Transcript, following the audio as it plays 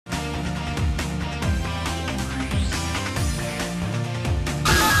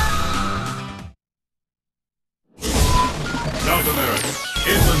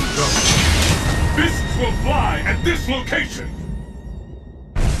location!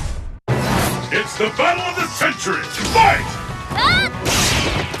 It's the battle of the century! Fight!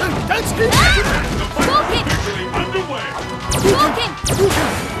 That's it! The fight is officially underway! Which one of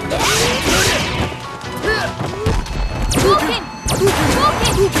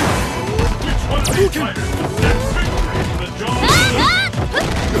these fighters will snatch victory from the jaws of the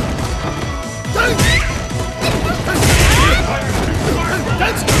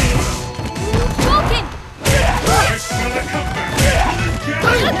That's Nice for the comeback! Get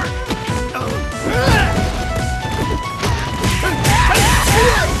work!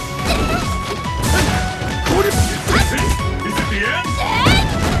 Is it the end?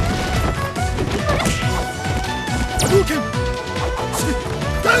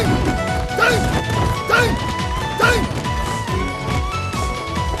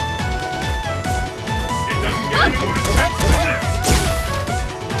 It doesn't get any more intense than this!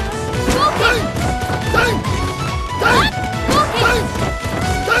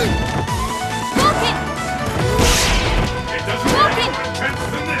 It doesn't get any more intense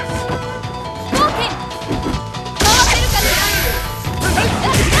than this!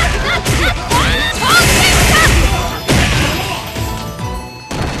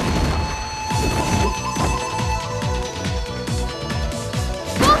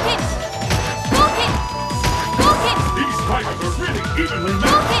 These fighters are really evenly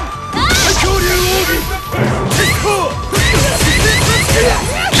matched!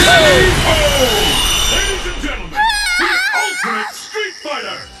 Ladies and gentlemen, the ultimate Street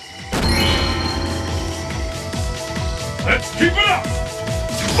Fighter! Let's keep it up!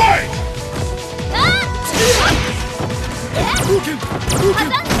 Fight!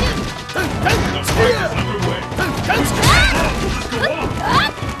 The fight is underway! Let's go on!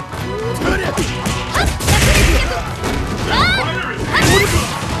 That fighter is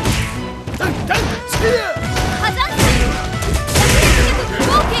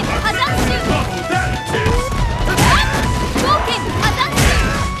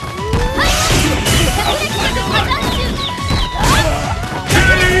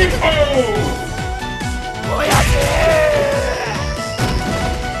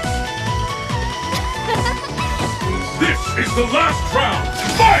This is the last round!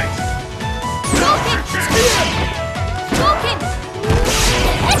 Fight!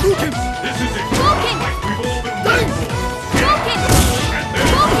 Hadouken!